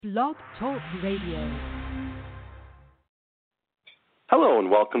Blog Talk Radio. Hello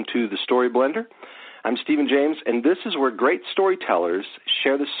and welcome to The Story Blender. I'm Stephen James, and this is where great storytellers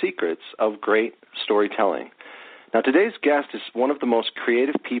share the secrets of great storytelling. Now, today's guest is one of the most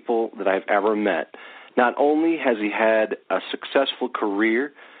creative people that I've ever met. Not only has he had a successful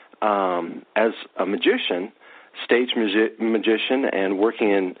career as a magician, stage magician, and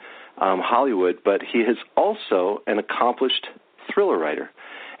working in Hollywood, but he is also an accomplished thriller writer.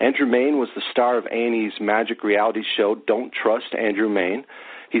 Andrew Mayne was the star of A&E's magic reality show, Don't Trust Andrew Mayne.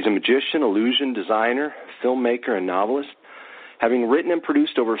 He's a magician, illusion designer, filmmaker, and novelist. Having written and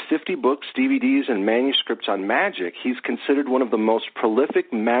produced over 50 books, DVDs, and manuscripts on magic, he's considered one of the most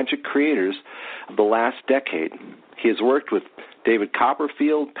prolific magic creators of the last decade. He has worked with David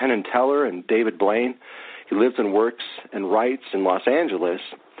Copperfield, Penn and Teller, and David Blaine. He lives and works and writes in Los Angeles.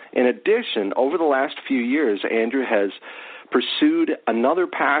 In addition, over the last few years, Andrew has pursued another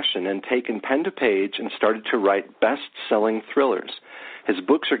passion and taken pen to page and started to write best-selling thrillers. His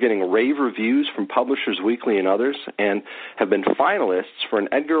books are getting rave reviews from Publishers Weekly and others and have been finalists for an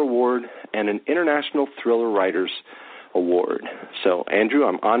Edgar Award and an International Thriller Writers Award. So, Andrew,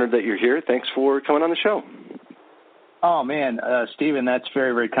 I'm honored that you're here. Thanks for coming on the show. Oh, man, Stephen, that's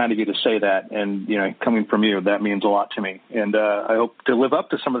very, very kind of you to say that. And, you know, coming from you, that means a lot to me. And I hope to live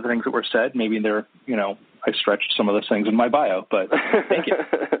up to some of the things that were said. Maybe I stretched some of those things in my bio, but thank you.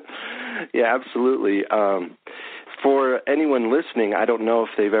 Yeah, absolutely. For anyone listening, I don't know if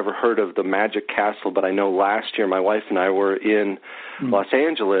they've ever heard of the Magic Castle, but I know last year my wife and I were in Los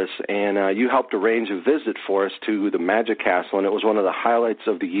Angeles, and you helped arrange a visit for us to the Magic Castle, and it was one of the highlights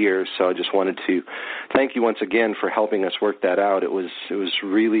of the year, so I just wanted to thank you once again for helping us work that out. It was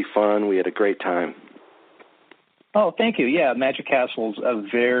really fun. We had a great time. Oh, thank you. Yeah, Magic Castle's a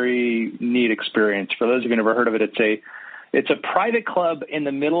very neat experience. For those of you who've never heard of it, it's a private club in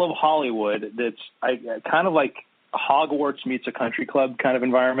the middle of Hollywood that's kind of like Hogwarts meets a country club kind of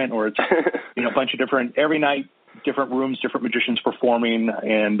environment, or it's a bunch of different, every night, different rooms, different magicians performing,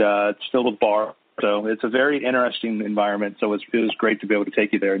 and it's filled with bar. So it's a very interesting environment. So it was great to be able to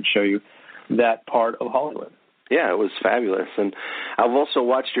take you there and show you that part of Hollywood. Yeah, it was fabulous. And I've also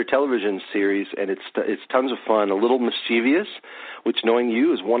watched your television series, and it's tons of fun. A Little Mischievous, which, knowing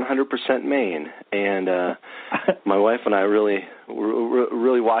you, is 100% Maine. And my wife and I really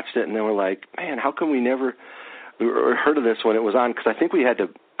watched it, and then we're like, man, how come we never heard of this when it was on? Because I think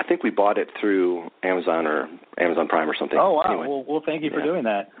we bought it through Amazon or Amazon Prime or something. Oh, wow. Anyway. Well, thank you for doing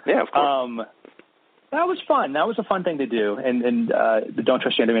that. Yeah, of course. That was fun. That was a fun thing to do. And the Don't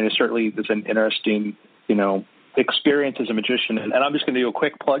Trust Andrew Mayne is certainly an interesting, experience as a magician. And I'm just going to do a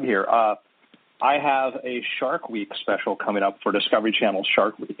quick plug here. I have a Shark Week special coming up for Discovery Channel's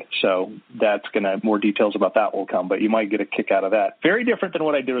Shark Week. So that's more details about that will come, but you might get a kick out of that. Very different than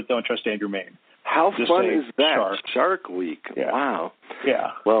what I did with Don't Trust Andrew Mayne. How fun is that? Shark Week. Yeah. Wow.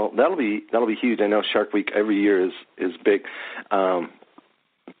 Yeah. Well, that'll be huge. I know Shark Week every year is big.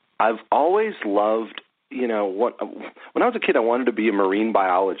 I've always loved, when I was a kid, I wanted to be a marine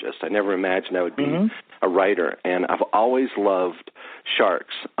biologist. I never imagined I would be a writer, and I've always loved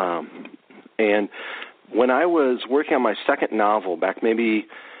sharks. And when I was working on my second novel back maybe,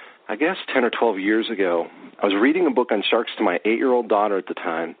 I guess, 10 or 12 years ago, I was reading a book on sharks to my 8-year-old daughter at the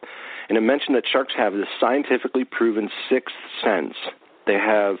time, and it mentioned that sharks have this scientifically proven sixth sense. They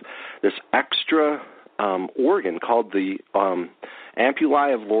have this extra organ called the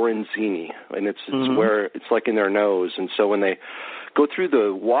ampullae of Lorenzini, and it's where it's like in their nose. And so when they go through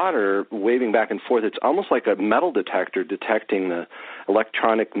the water waving back and forth, it's almost like a metal detector detecting the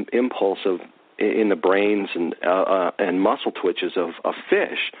electronic impulse in the brains and muscle twitches of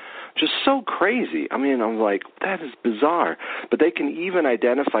fish. Just so crazy. I mean, I'm like, that is bizarre. But they can even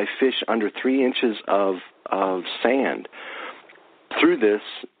identify fish under 3 inches of sand through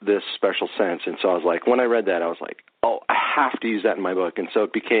this special sense. And so I was like, when I read that, I was like, oh, I have to use that in my book. And so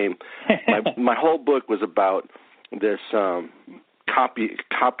it became, my whole book was about this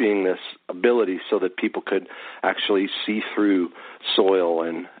copying this ability so that people could actually see through soil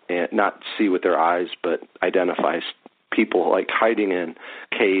and not see with their eyes, but identify people like hiding in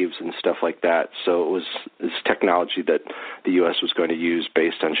caves and stuff like that. So it was this technology that the U.S. was going to use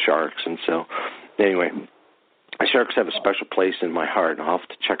based on sharks. And so anyway, sharks have a special place in my heart, and I'll have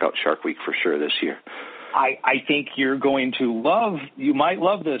to check out Shark Week for sure this year. I think you might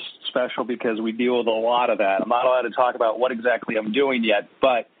love this special because we deal with a lot of that. I'm not allowed to talk about what exactly I'm doing yet,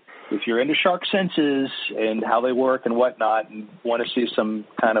 but if you're into shark senses and how they work and whatnot and want to see some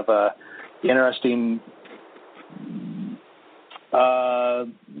kind of interesting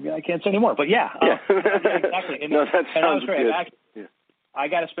I can't say anymore, but yeah. Exactly. And, no, that sounds good. I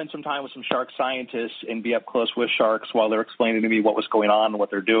got to spend some time with some shark scientists and be up close with sharks while they're explaining to me what was going on and what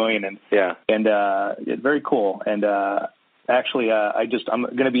they're doing. And very cool. And actually, I'm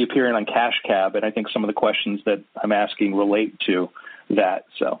going to be appearing on Cash Cab, and I think some of the questions that I'm asking relate to that.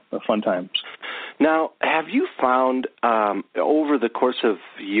 So, fun times. Now, have you found over the course of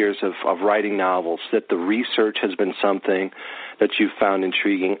years of writing novels that the research has been something that you've found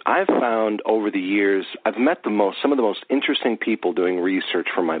intriguing? I've found over the years, I've met some of the most interesting people doing research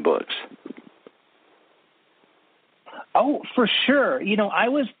for my books. Oh, for sure. You know, I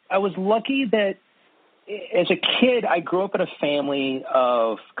was lucky that as a kid, I grew up in a family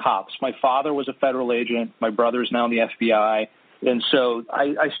of cops. My father was a federal agent. My brother's now in the FBI. And so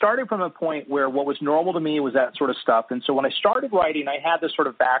I started from a point where what was normal to me was that sort of stuff. And so when I started writing, I had this sort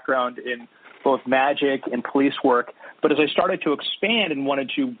of background in both magic and police work. But as I started to expand and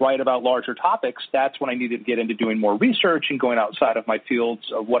wanted to write about larger topics, that's when I needed to get into doing more research and going outside of my fields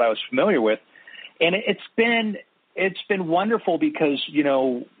of what I was familiar with. And it's been wonderful because, you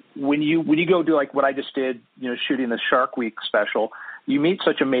know, when you go do like what I just did, you know, shooting the Shark Week special, you meet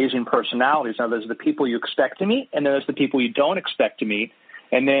such amazing personalities. Now, there's the people you expect to meet, and then there's the people you don't expect to meet.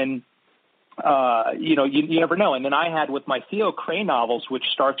 And then, you know, you never know. And then I had with my Theo Crane novels, which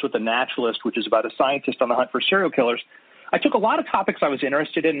starts with The Naturalist, which is about a scientist on the hunt for serial killers. I took a lot of topics I was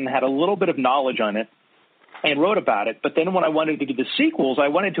interested in and had a little bit of knowledge on it and wrote about it. But then when I wanted to get the sequels, I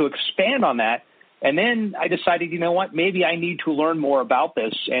wanted to expand on that. And then I decided, you know what, maybe I need to learn more about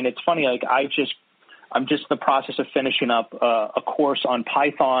this. And it's funny, like I'm just in the process of finishing up a course on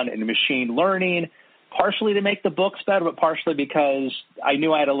Python and machine learning, partially to make the books better, but partially because I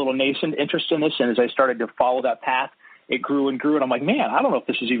knew I had a little nascent interest in this. And as I started to follow that path, it grew and grew. And I'm like, man, I don't know if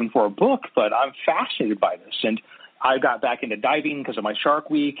this is even for a book, but I'm fascinated by this. And I got back into diving because of my Shark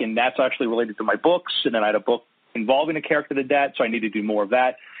Week, and that's actually related to my books. And then I had a book involving a character to that, so I need to do more of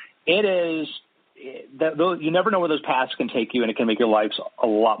that. It is... you never know where those paths can take you, and it can make your life a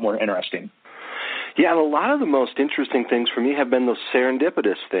lot more interesting. Yeah, and a lot of the most interesting things for me have been those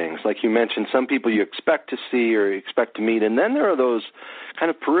serendipitous things. Like you mentioned, some people you expect to see or expect to meet, and then there are those kind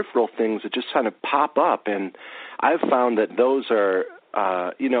of peripheral things that just kind of pop up. And I've found that those are,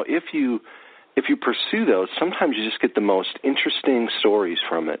 you know, if you pursue those, sometimes you just get the most interesting stories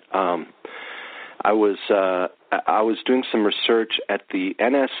from it. I was doing some research at the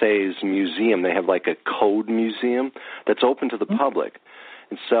NSA's museum. They have like a code museum that's open to the public.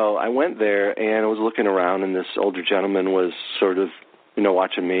 And so I went there and I was looking around, and this older gentleman was sort of, you know,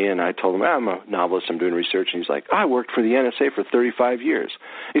 watching me, and I told him, I'm a novelist, I'm doing research. And he's like, I worked for the NSA for 35 years.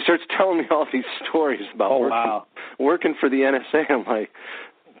 He starts telling me all these stories about working for the NSA. I'm like,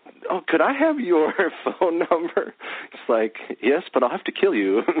 oh, could I have your phone number? It's like, yes, but I'll have to kill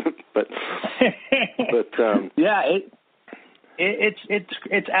you. but yeah,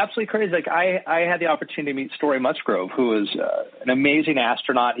 it's absolutely crazy. Like I had the opportunity to meet Story Musgrove, who is an amazing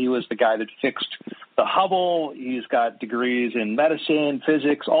astronaut. He was the guy that fixed the Hubble. He's got degrees in medicine,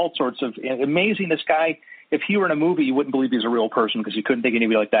 physics, all sorts of amazing. This guy, if he were in a movie, you wouldn't believe he's a real person because you couldn't think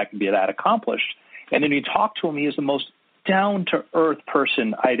anybody like that could be that accomplished. And then you talk to him, he is the most down-to-earth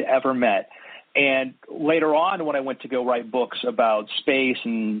person I'd ever met. And later on, when I went to go write books about space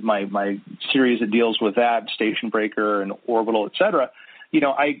and my series that deals with that, Station Breaker and Orbital, et cetera, you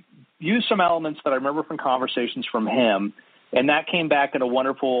know, I used some elements that I remember from conversations from him, and that came back in a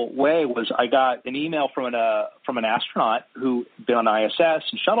wonderful way. Was I got an email from an astronaut who had been on ISS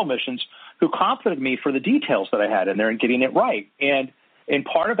and shuttle missions who complimented me for the details that I had in there and getting it right. And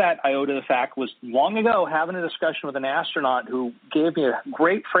part of that I owe to the fact was long ago having a discussion with an astronaut who gave me a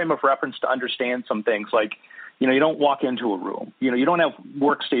great frame of reference to understand some things like, you know, you don't walk into a room. You know, you don't have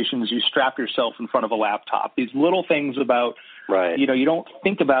workstations. You strap yourself in front of a laptop. These little things about, right, you know, you don't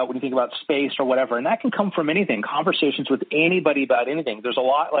think about when you think about space or whatever. And that can come from anything, conversations with anybody about anything. There's a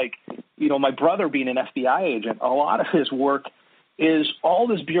lot like, you know, my brother being an FBI agent, a lot of his work is all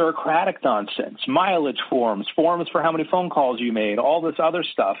this bureaucratic nonsense, mileage forms for how many phone calls you made, all this other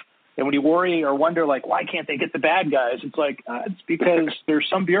stuff. And when you worry or wonder, like, why can't they get the bad guys? It's like, it's because there's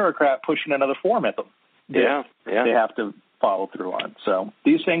some bureaucrat pushing another form at them. Yeah. They have to follow through on. So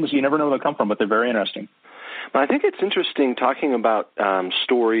these things, you never know where they'll come from, but they're very interesting. I think it's interesting talking about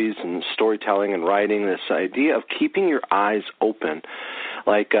stories and storytelling and writing, this idea of keeping your eyes open.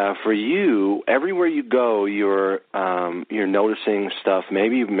 like for you, everywhere you go, you're noticing stuff.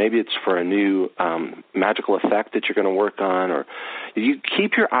 Maybe it's for a new magical effect that you're going to work on, or you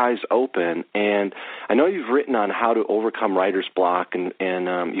keep your eyes open. And I know you've written on how to overcome writer's block, and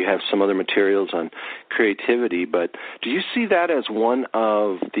you have some other materials on creativity. But do you see that as one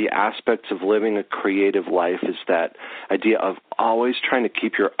of the aspects of living a creative life? Is that idea of always trying to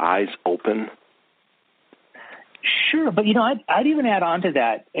keep your eyes open? Sure, but I'd even add on to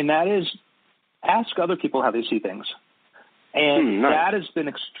that, and that is ask other people how they see things. And nice. That has been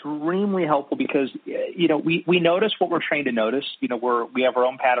extremely helpful because, we notice what we're trained to notice. We have our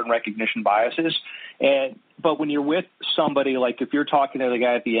own pattern recognition biases. But when you're with somebody, like if you're talking to the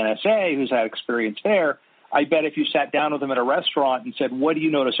guy at the NSA who's had experience there, I bet if you sat down with him at a restaurant and said, what do you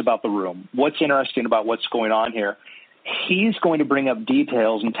notice about the room? What's interesting about what's going on here? He's going to bring up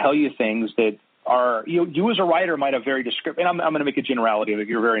details and tell you things that are, you as a writer might have very descriptive, and I'm going to make a generality of it.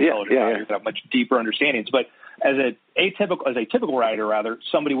 You're very intelligent. You have much deeper understandings. But as a typical writer, rather,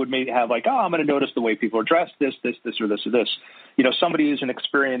 somebody would maybe have like, I'm going to notice the way people are dressed, this, or this, or this. Somebody who's an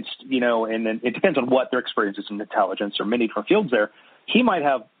experienced, and it depends on what their experience is in intelligence or many different fields there. He might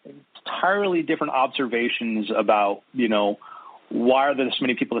have entirely different observations about, why are there this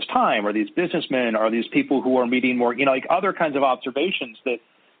many people this time? Are these businessmen? Are these people who are meeting more, like other kinds of observations that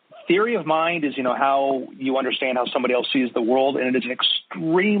theory of mind is, how you understand how somebody else sees the world, and it is an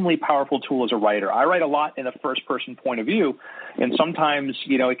extremely powerful tool as a writer. I write a lot in a first-person point of view, and sometimes,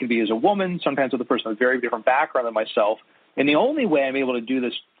 it can be as a woman, sometimes with a person with a very different background than myself. And the only way I'm able to do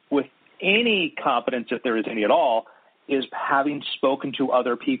this with any competence, if there is any at all, is having spoken to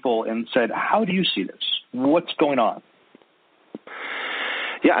other people and said, how do you see this? What's going on?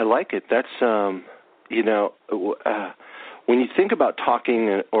 Yeah, I like it. That's, when you think about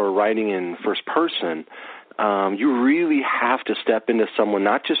talking or writing in first person, you really have to step into someone,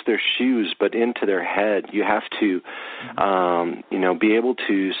 not just their shoes, but into their head. You have to, be able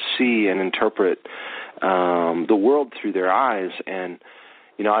to see and interpret the world through their eyes. And,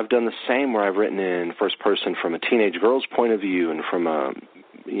 I've done the same where I've written in first person from a teenage girl's point of view and from a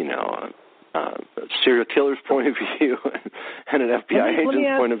serial killer's point of view and an FBI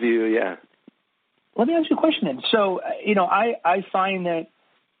agent's point of view, yeah. Let me ask you a question then. So, I find that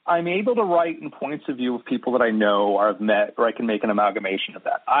I'm able to write in points of view of people that I know or have met, or I can make an amalgamation of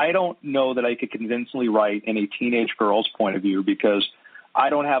that. I don't know that I could convincingly write in a teenage girl's point of view because I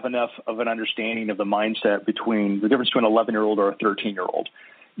don't have enough of an understanding of the mindset between the difference between an 11-year-old or a 13-year-old.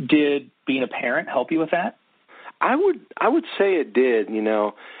 Did being a parent help you with that? I would say it did.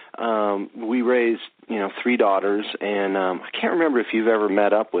 We raised 3 daughters, and I can't remember if you've ever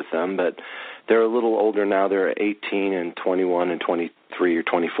met up with them, but they're a little older now. They're 18 and 21 and 23 or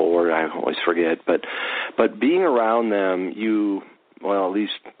 24. I always forget. But being around them, at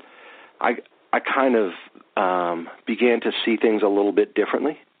least I kind of began to see things a little bit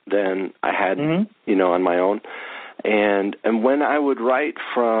differently than I had, on my own. And when I would write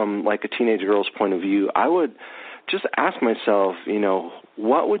from like a teenage girl's point of view, I would just ask myself,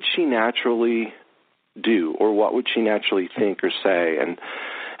 what would she naturally do, or what would she naturally think or say?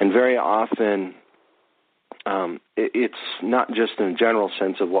 And very often, it's not just in a general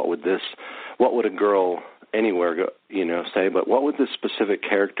sense of what would a girl anywhere go, say, but what would this specific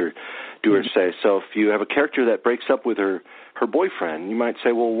character do or say? So if you have a character that breaks up with her boyfriend, you might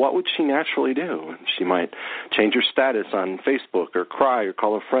say, well, what would she naturally do? She might change her status on Facebook, or cry, or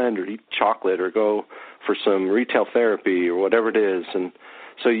call a friend, or eat chocolate, or go for some retail therapy, or whatever it is. And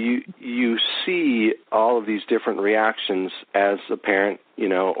so you see all of these different reactions as a parent,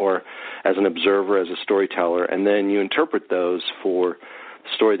 or as an observer, as a storyteller, and then you interpret those for the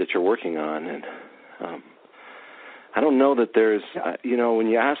story that you're working on. And I don't know that there's, when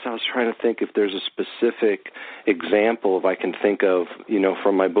you asked, I was trying to think if there's a specific example if I can think of,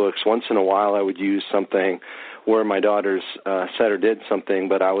 from my books. Once in a while I would use something where my daughters said or did something,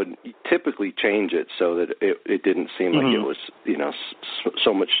 but I would typically change it so that it didn't seem like it was,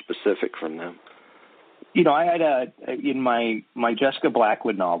 so much specific from them. I had in my Jessica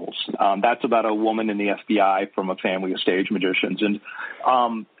Blackwood novels, that's about a woman in the FBI from a family of stage magicians. And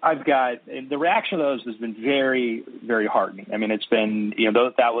I've got, the reaction of those has been very, very heartening. I mean, it's been,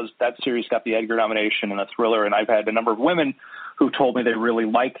 that series got the Edgar nomination and a thriller, and I've had a number of women who told me they really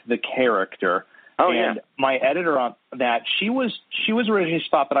liked the character. Oh, and my editor on that, she was originally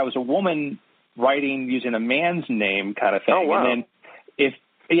thought that I was a woman writing using a man's name kind of thing. Oh, wow. And then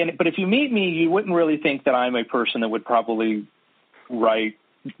but if you meet me, you wouldn't really think that I'm a person that would probably write,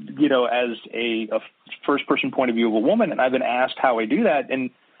 as a first-person point of view of a woman. And I've been asked how I do that. And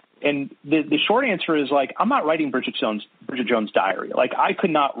the short answer is, like, I'm not writing Bridget Jones' Diary. Like, I could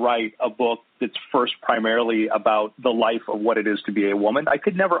not write a book that's first primarily about the life of what it is to be a woman. I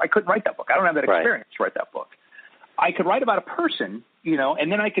couldn't write that book. I don't have that experience to write that book. I could write about a person,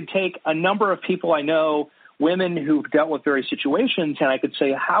 and then I could take a number of people I know, women who've dealt with various situations, and I could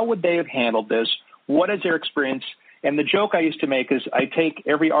say, how would they have handled this? What is their experience? And the joke I used to make is I take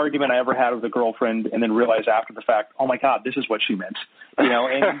every argument I ever had with a girlfriend and then realize after the fact, oh my God, this is what she meant.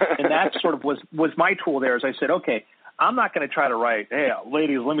 And that sort of was my tool there. As I said, okay, I'm not going to try to write, hey,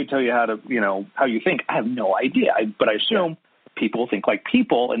 ladies, let me tell you how you think. I have no idea, but I assume people think like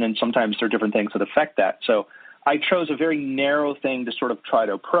people, and then sometimes there are different things that affect that. So I chose a very narrow thing to sort of try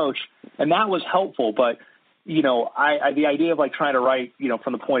to approach, and that was helpful. But the idea of like trying to write,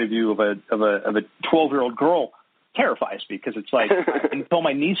 from the point of view of a 12-year-old girl terrifies me, because it's like until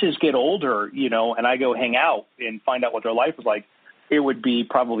my nieces get older, and I go hang out and find out what their life is like, it would be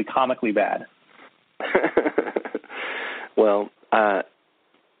probably comically bad. Well, I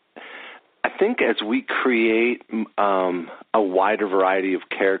think as we create a wider variety of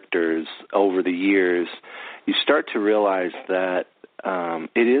characters over the years, you start to realize that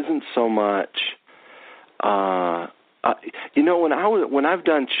it isn't so much. When I've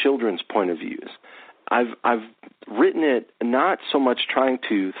done children's point of views, I've written it not so much trying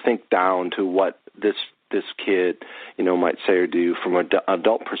to think down to what this kid, might say or do from an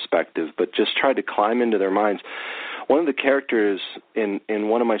adult perspective, but just try to climb into their minds. One of the characters in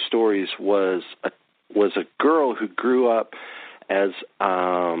one of my stories was a girl who grew up as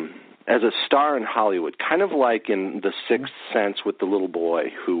a star in Hollywood, kind of like in The Sixth Sense with the little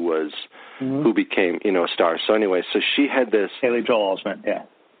boy who became, a star. So anyway, so she had this Haley Joel Osment, yeah.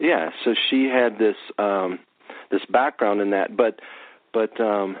 Yeah, so she had this background in that, but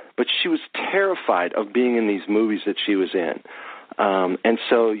she was terrified of being in these movies that she was in, and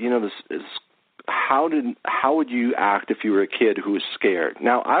so this is how would you act if you were a kid who was scared?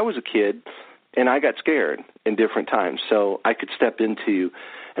 Now I was a kid, and I got scared in different times, so I could step into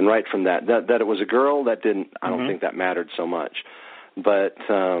and write from that. That it was a girl, that didn't. I don't think that mattered so much, but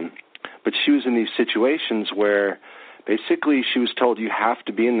she was in these situations where basically she was told, you have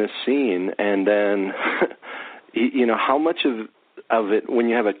to be in this scene, and then how much of it when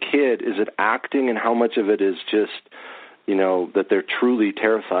you have a kid is it acting, and how much of it is just that they're truly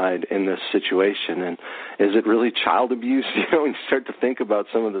terrified in this situation, and is it really child abuse? And you start to think about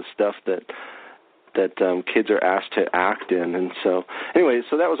some of the stuff that kids are asked to act in. And so anyway,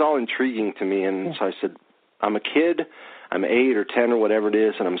 so that was all intriguing to me, and so I said, I'm a kid, I'm 8 or 10 or whatever it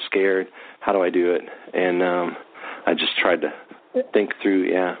is, and I'm scared. How do I do it? And I just tried to think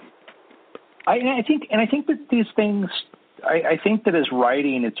through, I think that these things, I think that as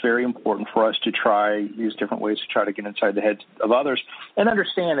writing, it's very important for us to try these different ways to try to get inside the heads of others and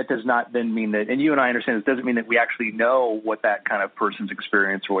understand it does not then mean that, and you and I understand it doesn't mean that we actually know what that kind of person's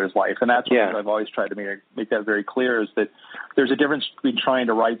experience or his life. And that's what I've always tried to make that very clear, is that there's a difference between trying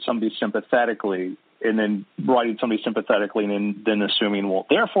to write somebody sympathetically and then writing somebody sympathetically and then assuming, well,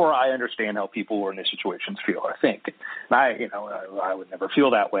 therefore I understand how people who are in these situations feel or think. And I would never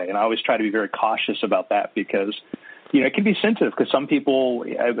feel that way. And I always try to be very cautious about that, because it can be sensitive, because some people,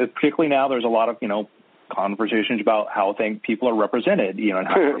 particularly now, there's a lot of, conversations about how people are represented, and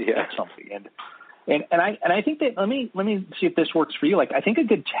how to represent somebody. And I think that, let me see if this works for you. Like, I think a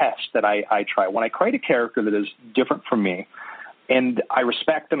good test that I try when I create a character that is different from me, and I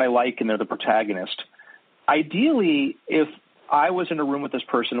respect and I like, and they're the protagonist. Ideally, if I was in a room with this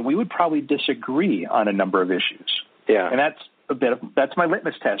person, we would probably disagree on a number of issues. Yeah. And that's my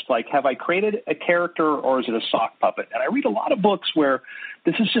litmus test. Like, have I created a character, or is it a sock puppet? And I read a lot of books where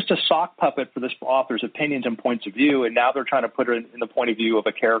this is just a sock puppet for this author's opinions and points of view, and now they're trying to put it in the point of view of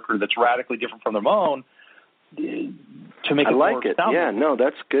a character that's radically different from their own to make it work. I like it. Yeah, no,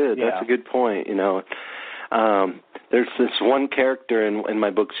 that's good. Yeah. That's a good point, There's this one character in my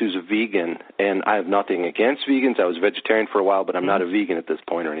books who's a vegan, and I have nothing against vegans. I was vegetarian for a while, but I'm not a vegan at this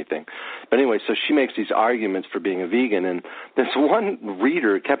point or anything. But anyway, so she makes these arguments for being a vegan, and this one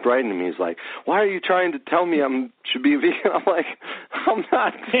reader kept writing to me. He's like, why are you trying to tell me I should be a vegan? I'm like, I'm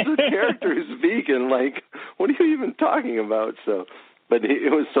not. This is a character who's vegan. Like, what are you even talking about? So, but it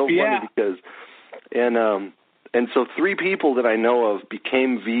was so funny because, and so 3 people that I know of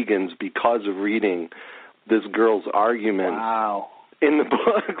became vegans because of reading this girl's argument in the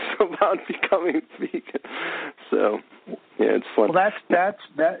books about becoming vegan. So, yeah, it's fun. Well,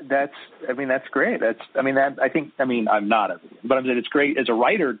 that's great. I'm not a vegan, but I'm saying it's great as a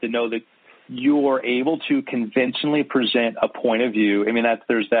writer to know that you're able to convincingly present a point of view. I mean,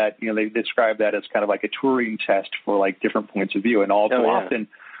 there's that, they describe that as kind of like a Turing test for like different points of view. And all too often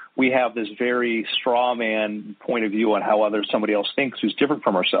we have this very straw man point of view on how somebody else thinks who's different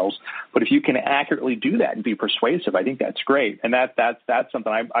from ourselves. But if you can accurately do that and be persuasive, I think that's great. And that's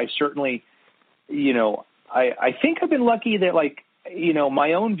something I certainly, I think I've been lucky that, like,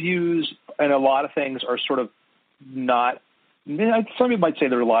 my own views and a lot of things are sort of not, some people might say a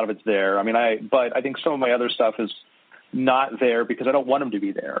lot of it's there. But I think some of my other stuff is not there because I don't want them to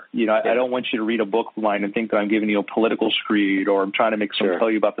be there. I don't want you to read a book of mine and think that I'm giving you a political screed or I'm trying to tell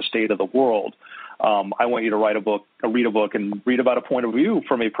you about the state of the world. I want you to read a book and read about a point of view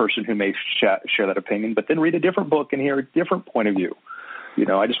from a person who may share that opinion, but then read a different book and hear a different point of view.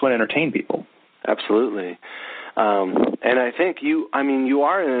 I just want to entertain people. Absolutely. And I think you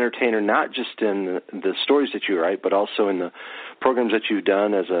are an entertainer, not just in the stories that you write, but also in the programs that you've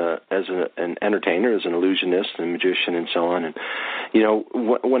done as an entertainer, as an illusionist and magician and so on. And,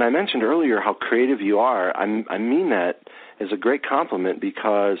 when I mentioned earlier how creative you are, I mean that as a great compliment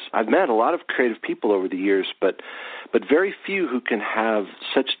because I've met a lot of creative people over the years, but very few who can have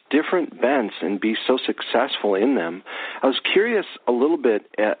such different bents and be so successful in them. I was curious a little bit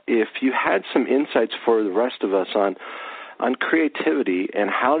if you had some insights for the rest of us on creativity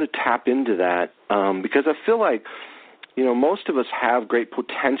and how to tap into that, because I feel like, most of us have great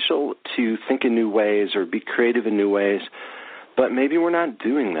potential to think in new ways or be creative in new ways, but maybe we're not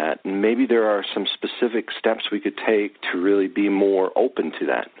doing that, and maybe there are some specific steps we could take to really be more open to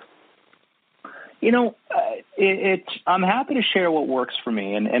that. I'm happy to share what works for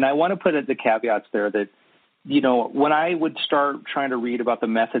me, and I want to put the caveats there that, when I would start trying to read about the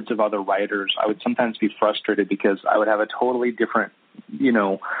methods of other writers, I would sometimes be frustrated because I would have a totally different,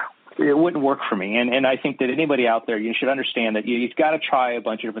 it wouldn't work for me. And I think that anybody out there, you should understand that you've got to try a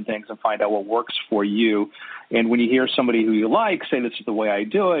bunch of different things and find out what works for you. And when you hear somebody who you like say, this is the way I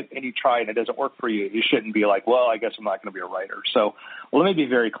do it, and you try it and it doesn't work for you, you shouldn't be like, well, I guess I'm not going to be a writer. So let me be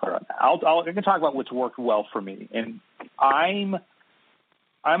very clear on that. I can talk about what's worked well for me. And I'm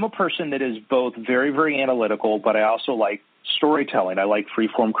a person that is both very, very analytical, but I also like storytelling. I like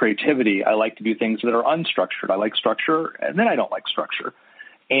free-form creativity. I like to do things that are unstructured. I like structure, and then I don't like structure.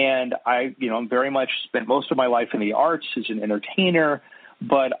 And I'm very much spent most of my life in the arts as an entertainer,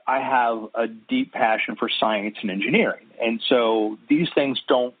 but I have a deep passion for science and engineering. And so these things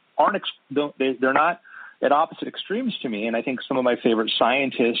they're not at opposite extremes to me. And I think some of my favorite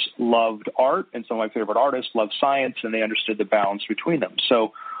scientists loved art, and some of my favorite artists loved science, and they understood the balance between them.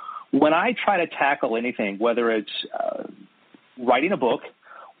 So when I try to tackle anything, whether it's writing a book,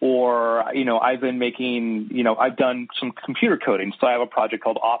 or, I've been making, I've done some computer coding. So I have a project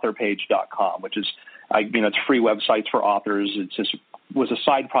called authorpage.com, which is, it's free websites for authors. It just was a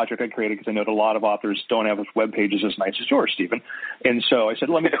side project I created because I know that a lot of authors don't have web pages as nice as yours, Stephen. And so I said,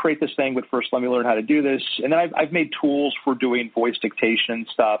 let me create this thing, but first let me learn how to do this. And then I've made tools for doing voice dictation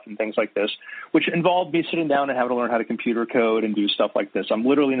stuff and things like this, which involved me sitting down and having to learn how to computer code and do stuff like this. I'm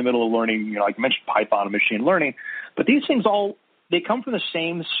literally in the middle of learning, like I mentioned, Python and machine learning. But these things they come from the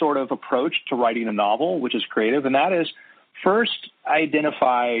same sort of approach to writing a novel, which is creative, and that is first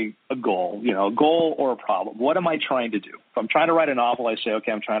identify a goal, a goal or a problem. What am I trying to do? If I'm trying to write a novel, I say,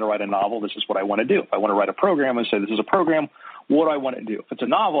 okay, I'm trying to write a novel. This is what I want to do. If I want to write a program, I say, this is a program. What do I want to do? If it's a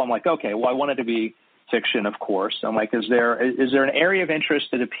novel, I'm like, okay, well, I want it to be fiction, of course. I'm like, is there an area of interest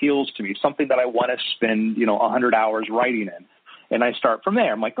that appeals to me, something that I want to spend, 100 hours writing in? And I start from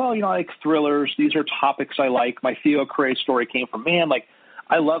there. I'm like, I like thrillers. These are topics I like. My Theo Cray story came from,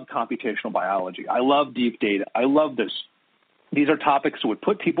 I love computational biology. I love deep data. I love this. These are topics that would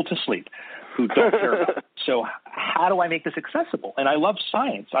put people to sleep who don't care about it. So how do I make this accessible? And I love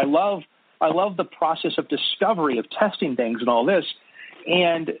science. I love the process of discovery, of testing things and all this.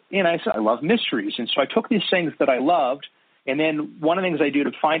 And I said, I love mysteries. And so I took these things that I loved, and then one of the things I do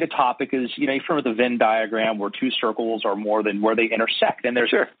to find a topic is, you remember the Venn diagram where two circles are more than where they intersect. And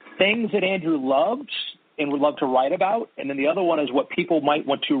there's things that Andrew loves and would love to write about, and then the other one is what people might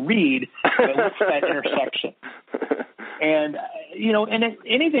want to read that looks at that intersection. And,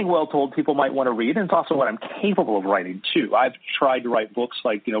 anything well told people might want to read, and it's also what I'm capable of writing, too. I've tried to write books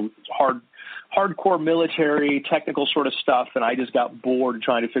like, hardcore military, technical sort of stuff, and I just got bored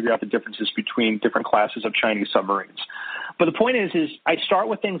trying to figure out the differences between different classes of Chinese submarines. But the point is I start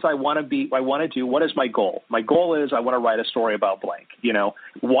with things I want to do. What is my goal? My goal is I want to write a story about blank.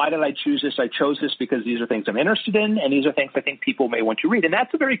 Why did I choose this? I chose this because these are things I'm interested in, and these are things I think people may want to read. And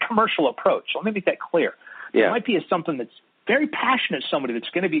that's a very commercial approach. So let me make that clear. Yeah. It might be something that's very passionate, somebody that's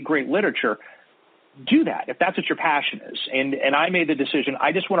going to be great literature. Do that if that's what your passion is. And I made the decision,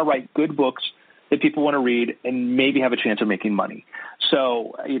 I just want to write good books that people want to read and maybe have a chance of making money.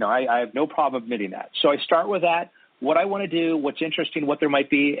 So, I have no problem admitting that. So I start with that. what I want to do, what's interesting, what there might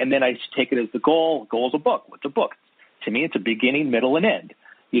be, and then I take it as the goal. Goal is a book. What's a book? To me, it's a beginning, middle, and end.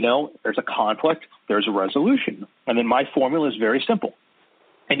 There's a conflict, there's a resolution. And then my formula is very simple.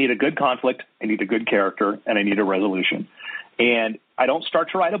 I need a good conflict, I need a good character, and I need a resolution. And I don't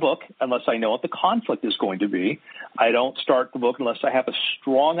start to write a book unless I know what the conflict is going to be. I don't start the book unless I have a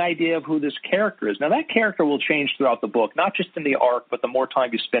strong idea of who this character is. Now, that character will change throughout the book, not just in the arc, but the more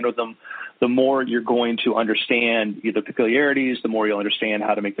time you spend with them, the more you're going to understand the peculiarities, the more you'll understand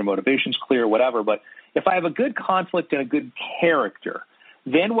how to make their motivations clear, whatever. But if I have a good conflict and a good character,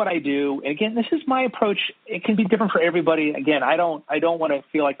 then what I do, and again, this is my approach. It can be different for everybody. Again, I don't want to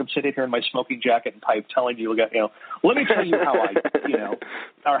feel like I'm sitting here in my smoking jacket and pipe telling you, let me tell you how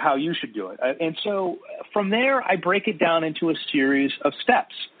or how you should do it. And so from there, I break it down into a series of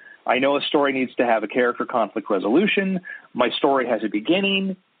steps. I know a story needs to have a character conflict resolution. My story has a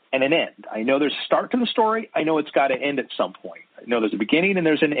beginning and an end. I know there's a start to the story. I know it's got to end at some point. I know there's a beginning and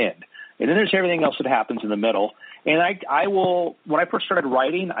there's an end. And then there's everything else that happens in the middle. And I will, when I first started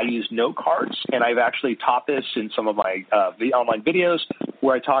writing, I used note cards, and I've actually taught this in some of my online videos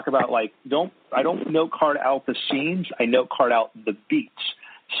where I talk about I don't note card out the scenes, I note card out the beats.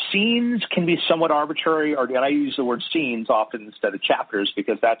 Scenes can be somewhat arbitrary, and I use the word scenes often instead of chapters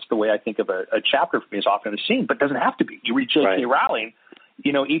because that's the way I think of a chapter for me is often a scene, but it doesn't have to be. You read J.K. Rowling,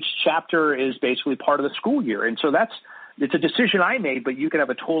 each chapter is basically part of the school year, and so it's a decision I made, but you can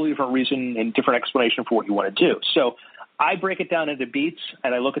have a totally different reason and different explanation for what you want to do. So I break it down into beats,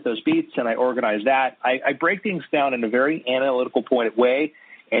 and I look at those beats, and I organize that. I break things down in a very analytical, pointed way,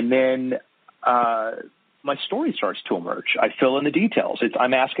 and then my story starts to emerge. I fill in the details.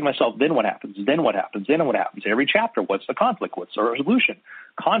 I'm asking myself, then what happens? Then what happens? Then what happens? Every chapter, what's the conflict? What's the resolution?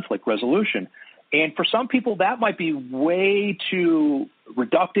 Conflict, resolution. And for some people, that might be way too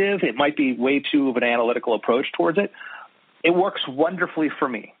reductive. It might be way too of an analytical approach towards it. It works wonderfully for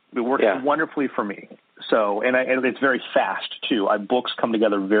me. Wonderfully for me. So, and it's very fast too. Books come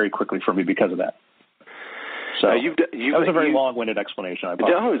together very quickly for me because of that. So that was a very long-winded explanation.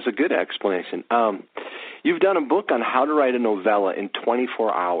 No, it's a good explanation. You've done a book on how to write a novella in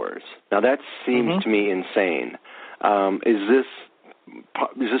 24 hours. Now that seems to me insane. Is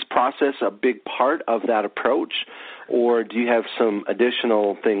this process a big part of that approach, or do you have some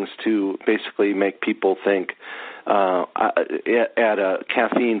additional things to basically make people think at a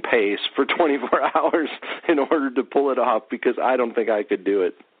caffeine pace for 24 hours in order to pull it off? Because I don't think I could do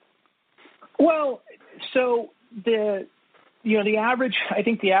it. Well, so the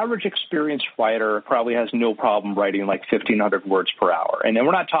average experienced writer probably has no problem writing like 1,500 words per hour. And then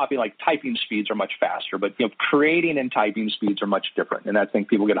we're not talking like typing speeds are much faster, but creating and typing speeds are much different. And I think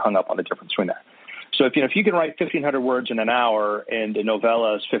people get hung up on the difference between that. So if you can write 1,500 words in an hour and a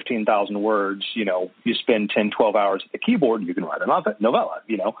novella is 15,000 words, you spend 10, 12 hours at the keyboard, you can write a novella,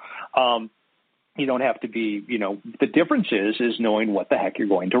 You don't have to be, the difference is knowing what the heck you're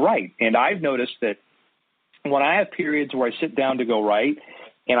going to write. And I've noticed that when I have periods where I sit down to go write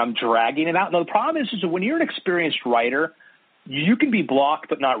and I'm dragging it out. Now, the problem is that when you're an experienced writer, you can be blocked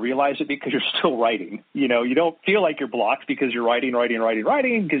but not realize it because you're still writing. You don't feel like you're blocked because you're writing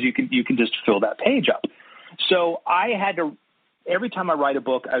because you can just fill that page up. So I had to, every time I write a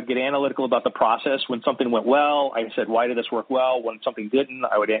book, I would get analytical about the process. When something went well, I said, why did this work well? When something didn't,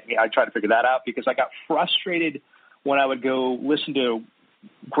 I'd try to figure that out because I got frustrated when I would go listen to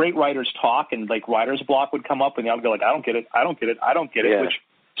great writers talk and like writer's block would come up and I would go like, I don't get it, which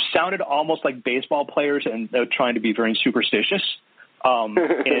sounded almost like baseball players and they're trying to be very superstitious.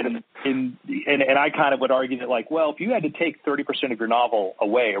 And I kind of would argue that like, well, if you had to take 30% of your novel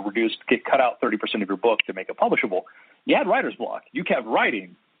away or cut out 30% of your book to make it publishable, you had writer's block. You kept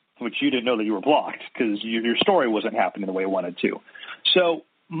writing, which you didn't know that you were blocked because your story wasn't happening the way it wanted to. So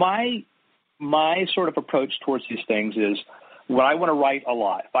my sort of approach towards these things is when I want to write a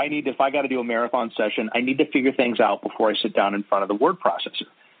lot, if I got to do a marathon session, I need to figure things out before I sit down in front of the word processor.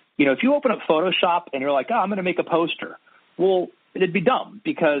 If you open up Photoshop and you're like, I'm going to make a poster, well, it'd be dumb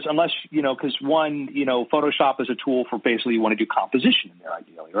because Photoshop is a tool for basically you want to do composition in there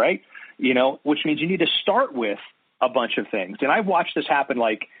ideally, right? Which means you need to start with a bunch of things. And I've watched this happen.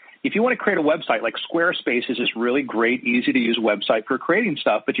 Like if you want to create a website, like Squarespace is this really great, easy to use website for creating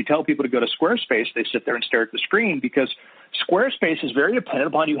stuff, but you tell people to go to Squarespace, they sit there and stare at the screen because Squarespace is very dependent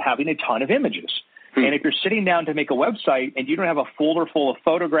upon you having a ton of images. And if you're sitting down to make a website and you don't have a folder full of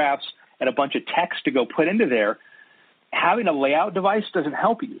photographs and a bunch of text to go put into there, having a layout device doesn't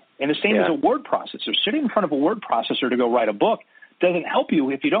help you. And the same as a word processor. Sitting in front of a word processor to go write a book doesn't help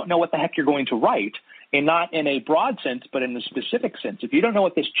you if you don't know what the heck you're going to write. and not in a broad sense, but in a specific sense. If you don't know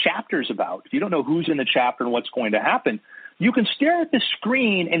what this chapter is about, if you don't know who's in the chapter and what's going to happen, you can stare at the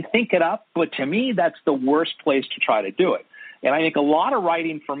screen and think it up, but to me, that's the worst place to try to do it. And I think a lot of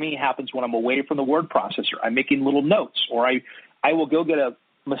writing for me happens when I'm away from the word processor. I'm making little notes, or I will go get a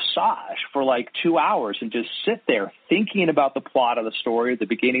massage for like 2 hours and just sit there thinking about the plot of the story, the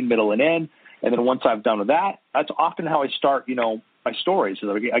beginning, middle, and end. And then once I've done with that, that's often how I start, my stories.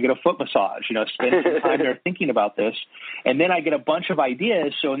 I get a foot massage, spend some time there thinking about this. And then I get a bunch of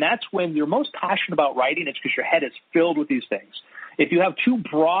ideas. So, and that's when you're most passionate about writing. It's because your head is filled with these things. If you have too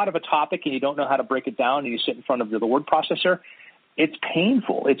broad of a topic and you don't know how to break it down and you sit in front of the word processor, it's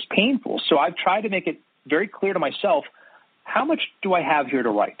painful. It's painful. So I've tried to make it very clear to myself, how much do I have here to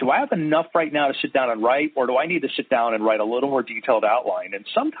write? Do I have enough right now to sit down and write, or do I need to sit down and write a little more detailed outline? And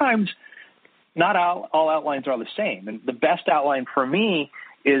sometimes not all outlines are the same. And the best outline for me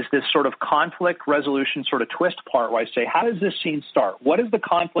is this sort of conflict resolution sort of twist part where I say, how does this scene start? What is the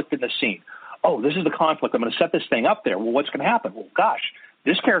conflict in the scene? Oh, this is the conflict. I'm going to set this thing up there. Well, what's going to happen? Well, gosh,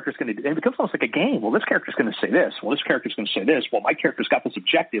 this character's going to – and it becomes almost like a game. Well, this character's going to say this. Well, this character's going to say this. Well, my character's got this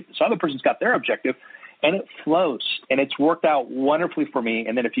objective. This other person's got their objective. And it flows, and it's worked out wonderfully for me.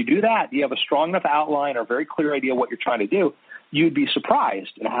 And then if you do that, you have a strong enough outline or a very clear idea what you're trying to do, you'd be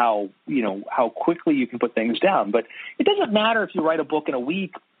surprised at how quickly you can put things down. But it doesn't matter if you write a book in a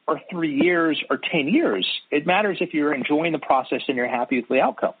week or 3 years or 10 years. It matters if you're enjoying the process and you're happy with the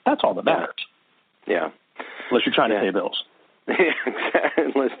outcome. That's all that matters. Yeah. Unless you're trying to pay bills. Yeah, exactly.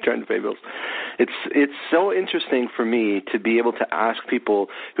 Unless trying to pay bills. It's so interesting for me to be able to ask people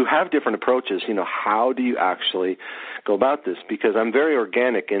who have different approaches, how do you actually go about this? Because I'm very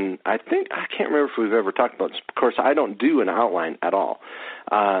organic, and I can't remember if we've ever talked about this. Of course, I don't do an outline at all.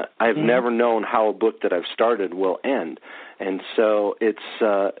 I've never known how a book that I've started will end. And so it's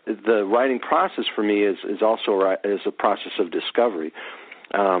the writing process for me is also is a process of discovery.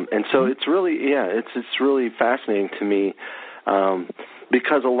 And so it's really, it's really fascinating to me.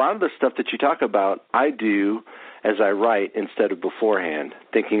 Because a lot of the stuff that you talk about, I do as I write instead of beforehand,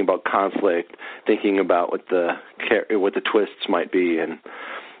 thinking about conflict, thinking about what the twists might be, and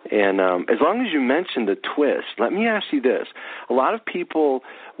as long as you mention the twist, let me ask you this: a lot of people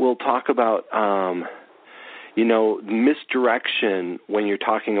will talk about misdirection when you're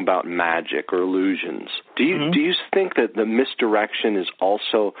talking about magic or illusions. Do you think that the misdirection is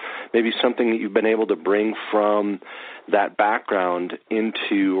also maybe something that you've been able to bring from that background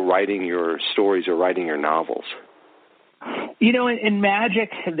into writing your stories or writing your novels? In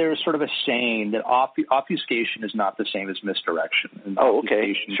magic, there's sort of a saying that obfuscation is not the same as misdirection. And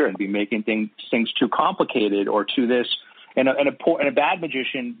obfuscation can be making things too complicated or to this. And a bad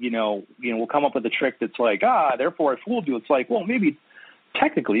magician, will come up with a trick that's like, therefore I fooled you. It's like, well, maybe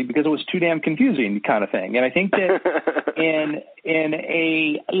technically because it was too damn confusing kind of thing. And I think that and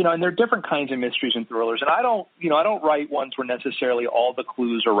there are different kinds of mysteries and thrillers. And I don't write ones where necessarily all the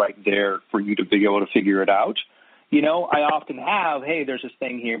clues are right there for you to be able to figure it out. I often have, hey, there's this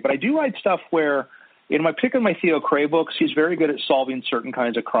thing here. But I do write stuff where, particularly my Theo Cray books, he's very good at solving certain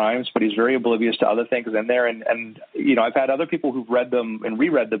kinds of crimes, but he's very oblivious to other things in there. And I've had other people who've read them and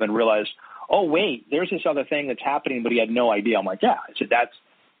reread them and realized, oh, wait, there's this other thing that's happening, but he had no idea. I'm like, yeah. So that's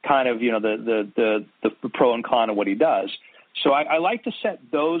kind of, the pro and con of what he does. So I like to set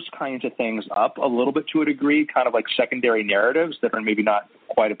those kinds of things up a little bit to a degree, kind of like secondary narratives that are maybe not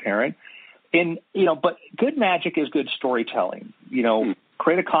quite apparent. But good magic is good storytelling.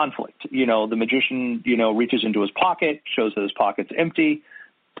 Create a conflict. The magician, reaches into his pocket, shows that his pocket's empty,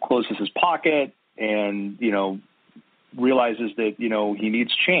 closes his pocket, and, realizes that, he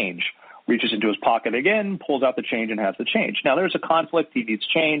needs change. Reaches into his pocket again, pulls out the change and has the change. Now, there's a conflict. He needs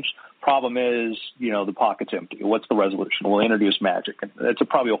change. Problem is, the pocket's empty. What's the resolution? We'll introduce magic. And it's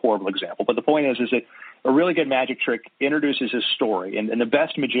probably a horrible example. But the point is that a really good magic trick introduces his story. And the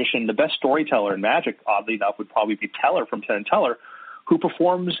best magician, the best storyteller in magic, oddly enough, would probably be Teller from Penn and Teller, who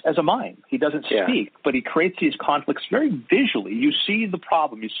performs as a mime. He doesn't speak, but he creates these conflicts very visually. You see the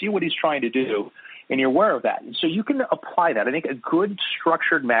problem. You see what he's trying to do, and you're aware of that. And so you can apply that. I think a good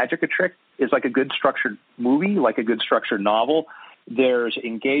structured magic trick is like a good structured movie, like a good structured novel. There's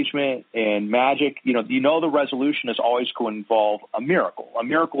engagement and magic. The resolution is always going to involve a miracle. A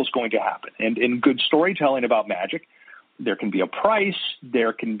miracle is going to happen. And in good storytelling about magic, there can be a price,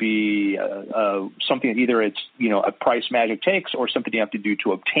 there can be something, either it's, a price magic takes or something you have to do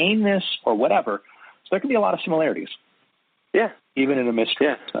to obtain this or whatever. So there can be a lot of similarities. Yeah. Even in a mystery.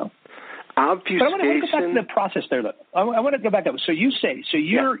 Yeah. So. Obfuscation. But I want to go back to the process there, though. I want to go back up. So I used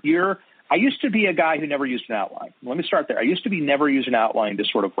to be a guy who never used an outline. Let me start there. I used to never use an outline to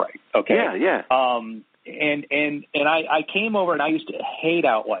sort of write. Okay. Yeah. I came over and I used to hated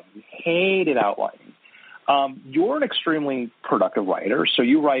outlining. You're an extremely productive writer, so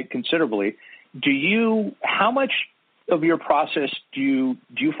you write considerably. How much of your process do you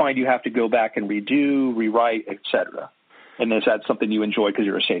find you have to go back and redo, rewrite, etc.? And is that something you enjoy because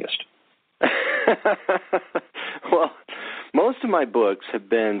you're a sadist? Well, most of my books have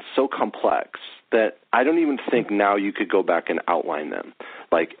been so complex that I don't even think now you could go back and outline them,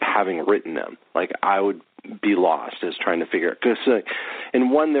 like having written them. Like I would be lost as trying to figure it. Because in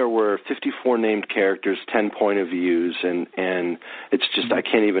one there were 54 named characters, 10 point of views, and it's just I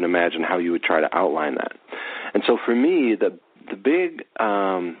can't even imagine how you would try to outline that. And so for me, the big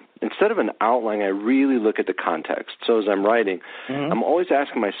instead of an outline, I really look at the context. So as I'm writing, I'm always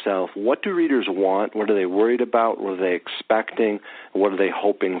asking myself, what do readers want? What are they worried about? What are they expecting? What are they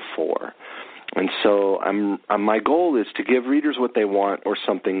hoping for? And so my goal is to give readers what they want or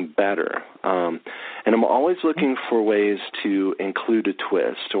something better. And I'm always looking for ways to include a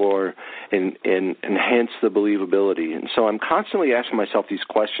twist or enhance the believability. And so I'm constantly asking myself these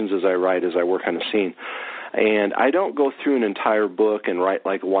questions as I write, as I work on a scene. And I don't go through an entire book and write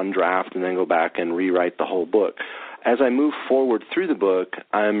like one draft and then go back and rewrite the whole book. As I move forward through the book,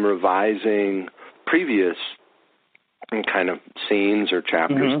 I'm revising previous kind of scenes or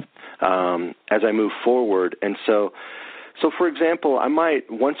chapters as I move forward. And so for example,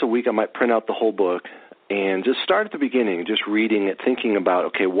 once a week I might print out the whole book and just start at the beginning, just reading it, thinking about,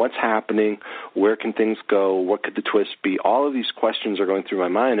 okay, what's happening, where can things go, what could the twist be? All of these questions are going through my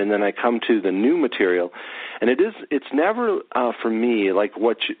mind, and then I come to the new material, and it's never, for me, like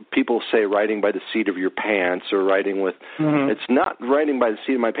what people say, writing by the seat of your pants or writing with, it's not writing by the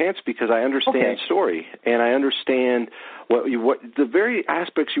seat of my pants because I understand story, and I understand what the very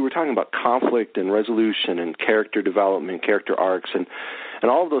aspects you were talking about, conflict and resolution and character development, character arcs, and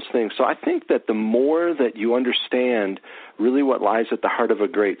all of those things. So I think that the more that you understand really what lies at the heart of a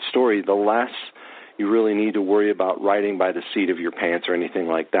great story, the less you really need to worry about writing by the seat of your pants or anything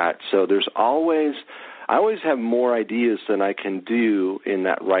like that. So I always have more ideas than I can do in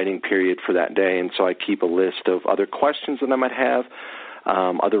that writing period for that day, and so I keep a list of other questions that I might have,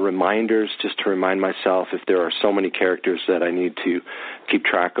 other reminders just to remind myself if there are so many characters that I need to keep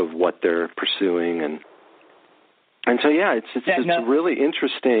track of what they're pursuing. And so, yeah, it's a really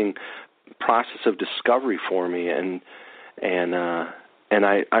interesting process of discovery for me, and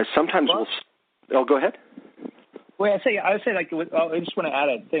I sometimes will. Oh, go ahead. Well, I would say I just want to add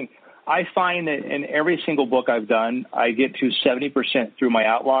a thing. I find that in every single book I've done, I get to 70% through my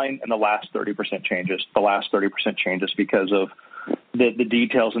outline, and the last 30% changes. Because of the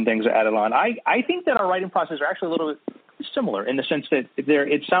details and things added on. I think that our writing process are actually a little bit similar in the sense that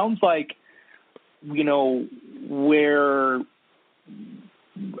it sounds like, where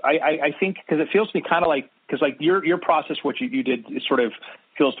I think, because it feels to me kind of like, because like your process, what you did, it sort of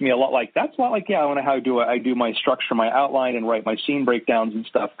feels to me a lot like I don't know how I do my structure, my outline, and write my scene breakdowns and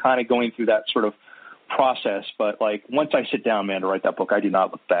stuff, kind of going through that sort of process. But like once I sit down, man, to write that book, I do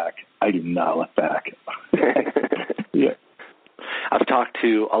not look back. Yeah. I've talked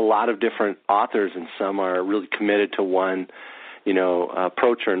to a lot of different authors, and some are really committed to one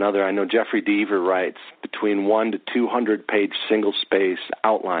approach or another. I know Jeffrey Deaver writes between 1 to 200 page single space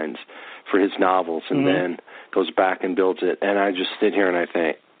outlines for his novels, and then goes back and builds it. And I just sit here and I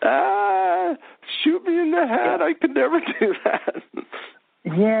think, shoot me in the head! I could never do that.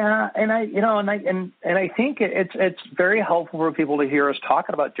 Yeah, and I think it's very helpful for people to hear us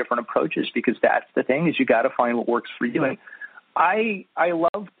talking about different approaches, because that's the thing, is you got to find what works for you. And I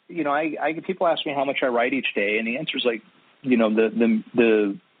love, I get people ask me how much I write each day, and the answer is like,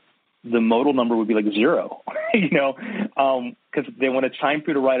 the modal number would be like 0, because then when it's time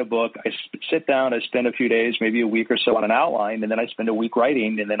for you to write a book, I sit down, I spend a few days, maybe a week or so on an outline, and then I spend a week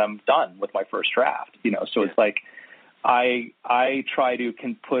writing, and then I'm done with my first draft, so it's like I try to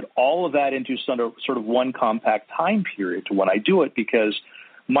can put all of that into sort of one compact time period to when I do it, because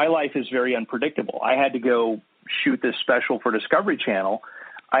my life is very unpredictable. I had to go shoot this special for Discovery Channel.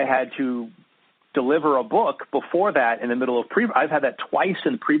 I had to deliver a book before that in the middle of I've had that twice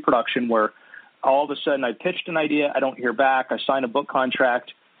in pre-production, where all of a sudden I pitched an idea, I don't hear back, I sign a book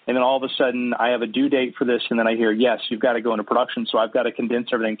contract, and then all of a sudden I have a due date for this, and then I hear, yes, you've got to go into production. So I've got to condense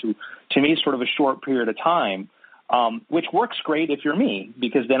everything to me, sort of a short period of time, which works great if you're me,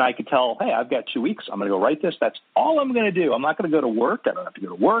 because then I could tell, hey, I've got 2 weeks, I'm going to go write this. That's all I'm going to do. I'm not going to go to work. I don't have to go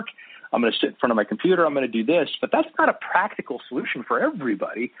to work. I'm going to sit in front of my computer. I'm going to do this. But that's not a practical solution for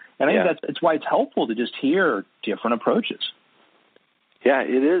everybody. And I think that's why it's helpful to just hear different approaches. Yeah,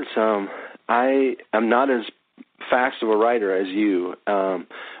 it is. I am not as fast of a writer as you,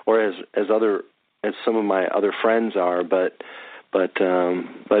 or as other as some of my other friends are, but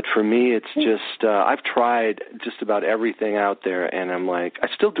for me, it's just I've tried just about everything out there, and I'm like, I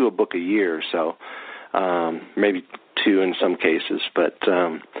still do a book a year, so maybe 2 in some cases, but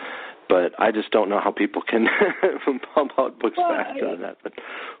I just don't know how people can pump out books faster than that. But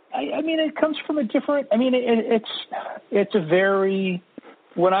I mean, it comes from a different. I mean, it's a very.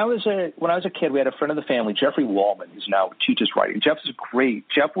 When I was a kid, we had a friend of the family, Jeffrey Wallman, who's now teaches writing. Jeff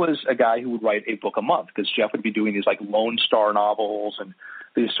was a guy who would write a book a month, because Jeff would be doing these like Lone Star novels and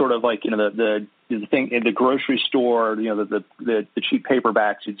these sort of like, the thing in the grocery store, the cheap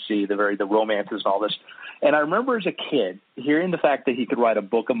paperbacks you'd see, the romances and all this. And I remember as a kid hearing the fact that he could write a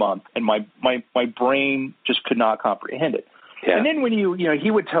book a month, and my brain just could not comprehend it. Yeah. And then when he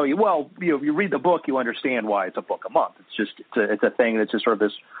would tell you, well, if you read the book, you understand why it's a book a month. It's a thing that's just sort of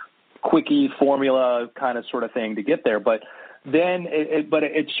this quickie formula kind of sort of thing to get there. But then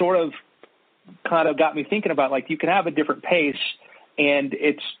it sort of kind of got me thinking about, like, you can have a different pace, and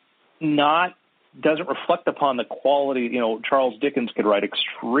doesn't reflect upon the quality. Charles Dickens could write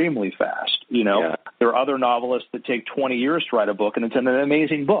extremely fast. Yeah. There are other novelists that take 20 years to write a book, and it's an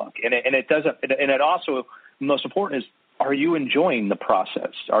amazing book. And it doesn't. And it also, most important is, are you enjoying the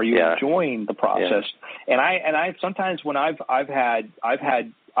process? Are you enjoying the process? Yeah. And I sometimes when I've had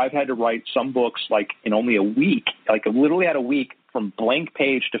to write some books like in only a week, like I literally had a week from blank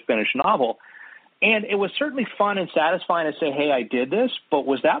page to finished novel. And it was certainly fun and satisfying to say, hey, I did this, but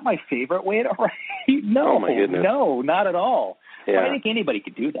was that my favorite way to write? No, oh my goodness. No, not at all. Yeah. But I think anybody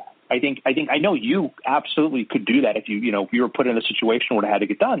could do that. I know you absolutely could do that if you were put in a situation where it had to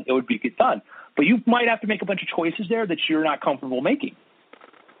get done, it would get done. But you might have to make a bunch of choices there that you're not comfortable making.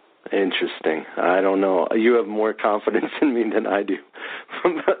 Interesting. I don't know. You have more confidence in me than I do.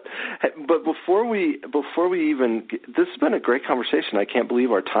 But before we even, this has been a great conversation. I can't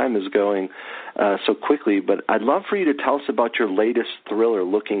believe our time is going so quickly. But I'd love for you to tell us about your latest thriller,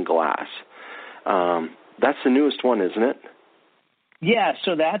 Looking Glass. That's the newest one, isn't it? Yeah,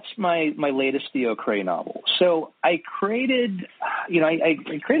 so that's my latest Theo Cray novel. So I created, I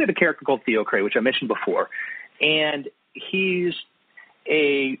created a character called Theo Cray, which I mentioned before, and he's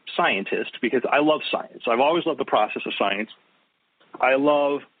a scientist because I love science. I've always loved the process of science. I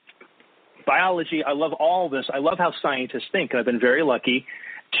love biology. I love all this. I love how scientists think, and I've been very lucky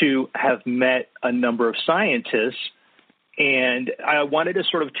to have met a number of scientists. And I wanted to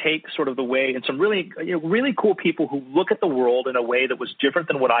sort of take sort of the way, and some really, really cool people who look at the world in a way that was different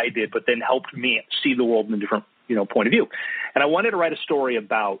than what I did, but then helped me see the world in a different, point of view. And I wanted to write a story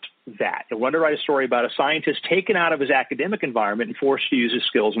about that. I wanted to write a story about a scientist taken out of his academic environment and forced to use his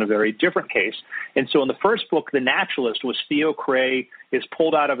skills in a very different case. And so in the first book, The Naturalist, was Theo Cray is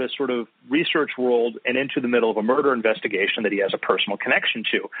pulled out of his sort of research world and into the middle of a murder investigation that he has a personal connection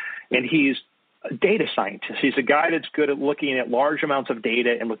to. And he's a data scientist. He's a guy that's good at looking at large amounts of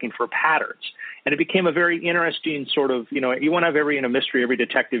data and looking for patterns. And it became a very interesting sort of, you want to have every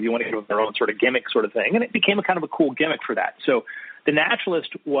detective, you want to have their own sort of gimmick sort of thing. And it became a kind of a cool gimmick for that. So The Naturalist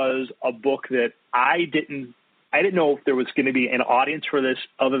was a book that I didn't know if there was going to be an audience for this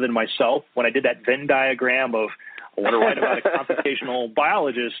other than myself. When I did that Venn diagram of, I want to write about a computational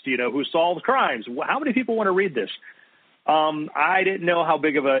biologist, who solves crimes. How many people want to read this? I didn't know how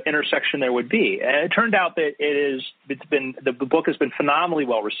big of an intersection there would be. And it turned out that the book has been phenomenally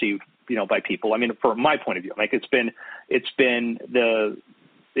well received, by people. I mean, from my point of view, like it's been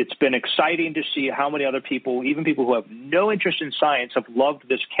exciting to see how many other people, even people who have no interest in science, have loved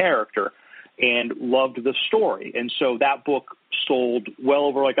this character and loved the story. And so that book sold well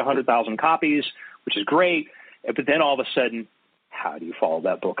over like 100,000 copies, which is great. But then all of a sudden, how do you follow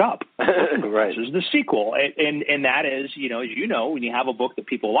that book up? Right. This is the sequel. And that is, as when you have a book that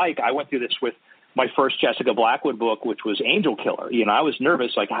people like, I went through this with my first Jessica Blackwood book, which was Angel Killer. I was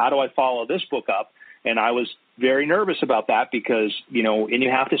nervous, like, how do I follow this book up? And I was very nervous about that because, and you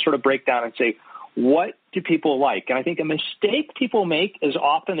have to sort of break down and say, what do people like? And I think a mistake people make is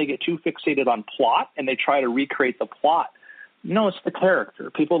often they get too fixated on plot and they try to recreate the plot. No, it's the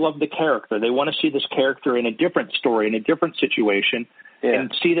character. People love the character. They want to see this character in a different story, in a different situation,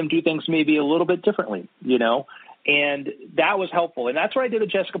 and see them do things maybe a little bit differently, And that was helpful. And that's what I did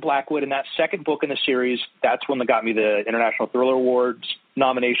with Jessica Blackwood. And that second book in the series, that's one that got me the International Thriller Awards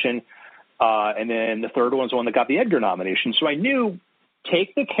nomination. And then the third one's the one that got the Edgar nomination. So I knew,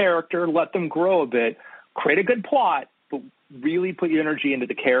 take the character, let them grow a bit, create a good plot, but really put your energy into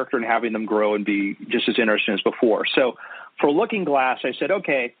the character and having them grow and be just as interesting as before. So for Looking Glass, I said,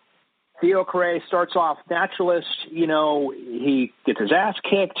 okay, Theo Cray starts off naturalist. He gets his ass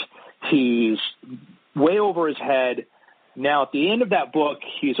kicked. He's way over his head. Now, at the end of that book,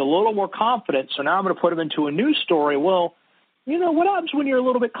 he's a little more confident, so now I'm going to put him into a new story. Well, what happens when you're a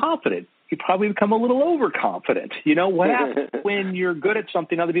little bit confident? You probably become a little overconfident. What happens when you're good at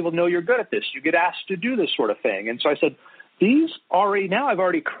something, other people know you're good at this? You get asked to do this sort of thing. And so I said, I've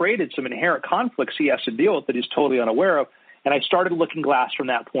already created some inherent conflicts he has to deal with that he's totally unaware of. And I started Looking Glass from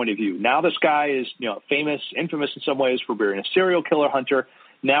that point of view. Now this guy is, infamous in some ways for being a serial killer hunter.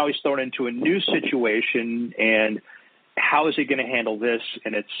 Now he's thrown into a new situation, and how is he going to handle this?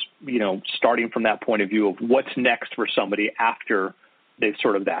 And it's, starting from that point of view of what's next for somebody after they've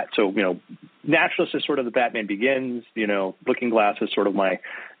sort of that. So, Naturalist is sort of the Batman Begins, Looking Glass is sort of my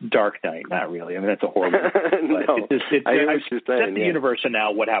Dark Knight. Not really. I mean, that's a horrible no, I've set the universe, and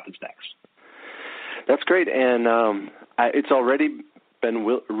now what happens next? That's great. And it's already been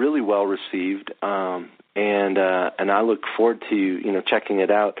really well received. And I look forward to, checking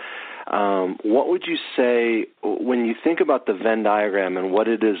it out. What would you say when you think about the Venn diagram and what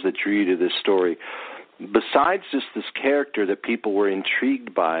it is that drew you to this story, besides just this character that people were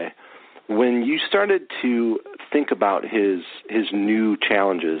intrigued by, when you started to think about his new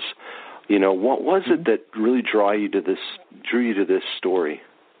challenges, what was it that really drew you to this story?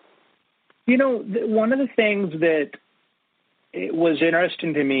 One of the things that it was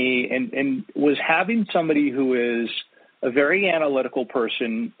interesting to me and was having somebody who is a very analytical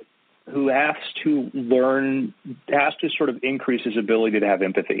person who has to sort of increase his ability to have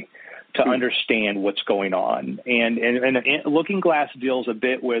empathy, to understand what's going on. And Looking Glass deals a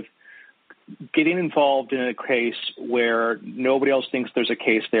bit with getting involved in a case where nobody else thinks there's a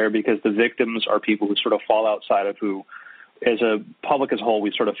case there because the victims are people who sort of fall outside of who, as a public as a whole,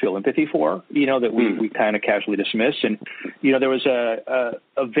 we sort of feel empathy for, that we kind of casually dismiss. And, there was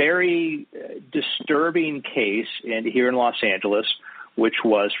a very disturbing case here in Los Angeles, which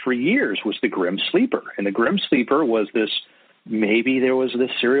was for years was the Grim Sleeper. And the Grim Sleeper was maybe there was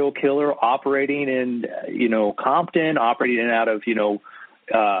this serial killer operating in, Compton, operating in and out of,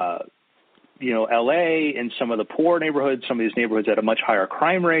 L.A. and some of the poor neighborhoods. Some of these neighborhoods had a much higher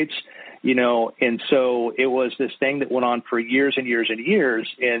crime rates. And so it was this thing that went on for years and years and years.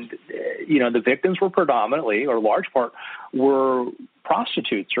 And, the victims were predominantly, or large part, were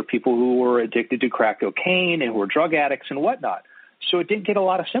prostitutes or people who were addicted to crack cocaine and who were drug addicts and whatnot. So it didn't get a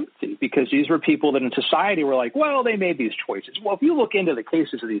lot of sympathy because these were people that in society were like, well, they made these choices. Well, if you look into the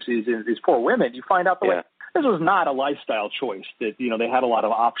cases of these poor women, you find out that this was not a lifestyle choice that, they had a lot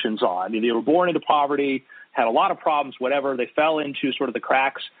of options on. They were born into poverty, had a lot of problems, whatever. They fell into sort of the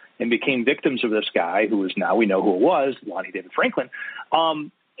cracks and became victims of this guy who is now, we know who it was, Lonnie David Franklin.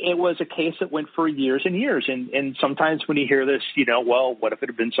 It was a case that went for years and years. And sometimes when you hear this, well, what if it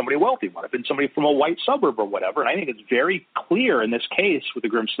had been somebody wealthy? What if it had been somebody from a white suburb or whatever? And I think it's very clear in this case with the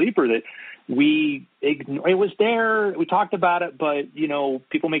Grim Sleeper that it was there. We talked about it, but,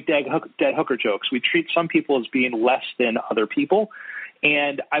 people make dead hooker jokes. We treat some people as being less than other people.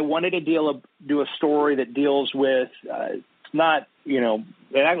 And I wanted to do a story that deals with not,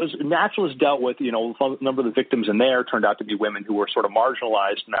 Naturalist dealt with, a number of the victims in there turned out to be women who were sort of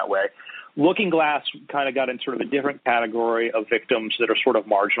marginalized in that way. Looking Glass kind of got in sort of a different category of victims that are sort of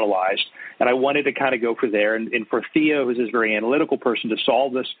marginalized. And I wanted to kind of go for there. And for Theo, who's this very analytical person, to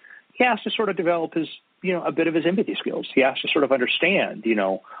solve this, he has to sort of develop his, a bit of his empathy skills. He has to sort of understand,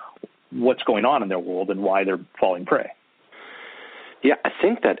 what's going on in their world and why they're falling prey. Yeah, I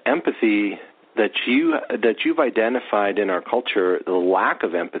think that empathy that you've identified in our culture, the lack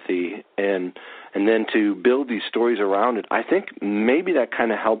of empathy, and then to build these stories around it, I think maybe that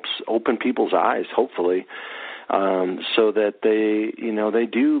kind of helps open people's eyes, hopefully, so that they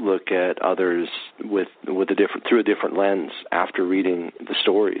do look at others through a different lens after reading the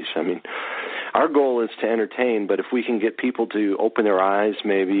stories. I mean, our goal is to entertain, but if we can get people to open their eyes,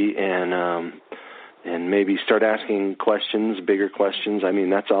 maybe and maybe start asking questions, bigger questions, I mean,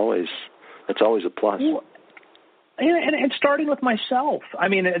 that's always a plus. And starting with myself. I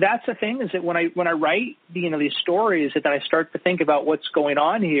mean, that's the thing is that when I write, these stories, that then I start to think about what's going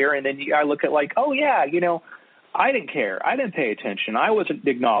on here, and then I look at like, oh yeah, I didn't care, I didn't pay attention, I wasn't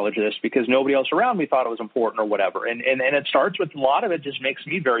acknowledge this because nobody else around me thought it was important or whatever. And it starts with a lot of it just makes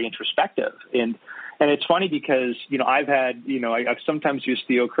me very introspective. And it's funny because I've sometimes used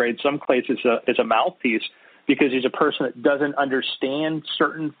Theo Craig some cases as a mouthpiece, because he's a person that doesn't understand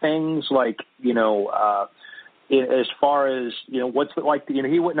certain things, like as far as what's it like.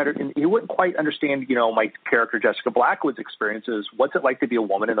 He wouldn't quite understand my character Jessica Blackwood's experiences. What's it like to be a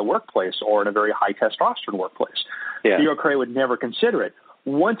woman in the workplace or in a very high testosterone workplace? Yeah. Theo Craig would never consider it.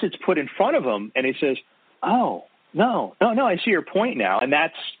 Once it's put in front of him, and he says, "Oh no, I see your point now," and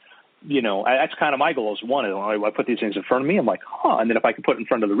that's that's kind of my goal. Is one, I put these things in front of me. I'm like, and then if I can put it in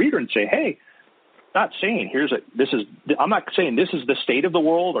front of the reader and say, hey, not saying I'm not saying this is the state of the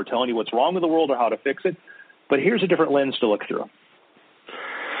world or telling you what's wrong with the world or how to fix it, but here's a different lens to look through.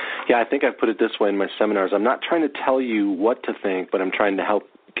 Yeah, I think I've put it this way in my seminars. I'm not trying to tell you what to think, but I'm trying to help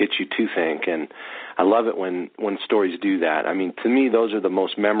get you to think. And I love it when stories do that. I mean, to me, those are the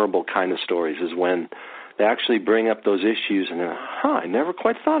most memorable kind of stories, is when they actually bring up those issues and they're, I never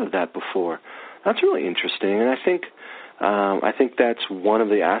quite thought of that before. That's really interesting. And I think that's one of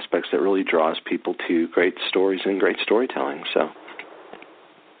the aspects that really draws people to great stories and great storytelling. So.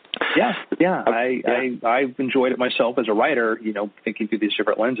 Yeah. I've enjoyed it myself as a writer, thinking through these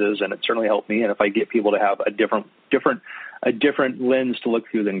different lenses, and it certainly helped me. And if I get people to have a different lens to look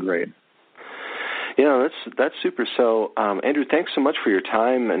through, then great. That's super. So, Andrew, thanks so much for your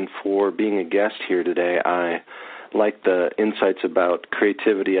time and for being a guest here today. I like the insights about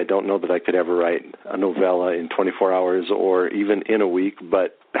creativity. I don't know that I could ever write a novella in 24 hours or even in a week,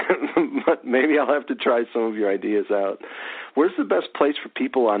 but but maybe I'll have to try some of your ideas out. Where's the best place for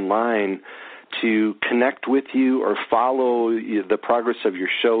people online to connect with you or follow the progress of your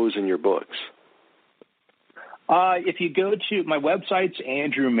shows and your books? If you go to my website's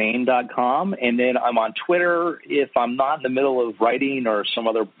andrewmayne.com, and then I'm on Twitter. If I'm not in the middle of writing or some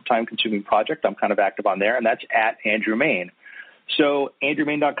other time-consuming project, I'm kind of active on there, and that's at Andrew Mayne. So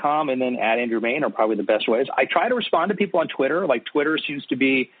andrewmayne.com and then at Andrew Mayne are probably the best ways. I try to respond to people on Twitter. Like, Twitter seems to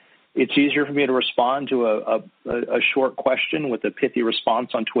be, it's easier for me to respond to a short question with a pithy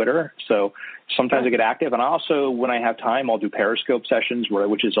response on Twitter. So sometimes I get active. And also, when I have time, I'll do Periscope sessions,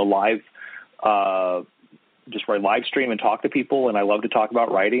 which is a live just where I live stream and talk to people, and I love to talk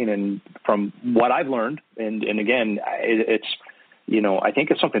about writing. And from what I've learned, and again, it's, I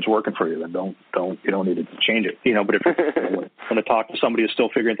think if something's working for you, then you don't need to change it. But if you want to talk to somebody who's still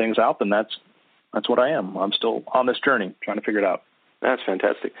figuring things out, then that's what I am. I'm still on this journey trying to figure it out. That's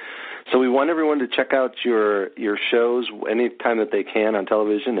fantastic. So we want everyone to check out your shows anytime that they can on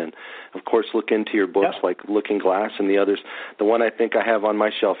television, and of course look into your books like Looking Glass and the others. The one I think I have on my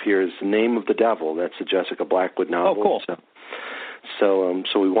shelf here is Name of the Devil. That's a Jessica Blackwood novel. Oh, cool. So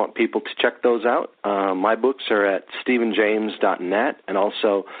we want people to check those out. My books are at stephenjames.net, and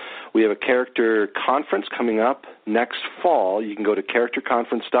also we have a character conference coming up next fall. You can go to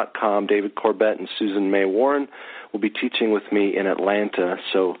characterconference.com. David Corbett and Susan May Warren will be teaching with me in Atlanta,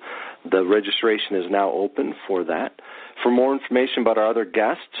 so the registration is now open for that. For more information about our other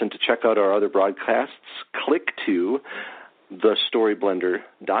guests and to check out our other broadcasts, click to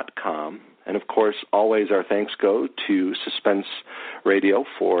thestoryblender.com. And, of course, always our thanks go to Suspense Radio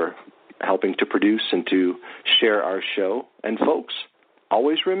for helping to produce and to share our show. And, folks,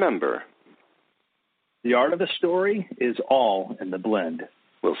 always remember, the art of the story is all in the blend.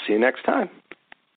 We'll see you next time.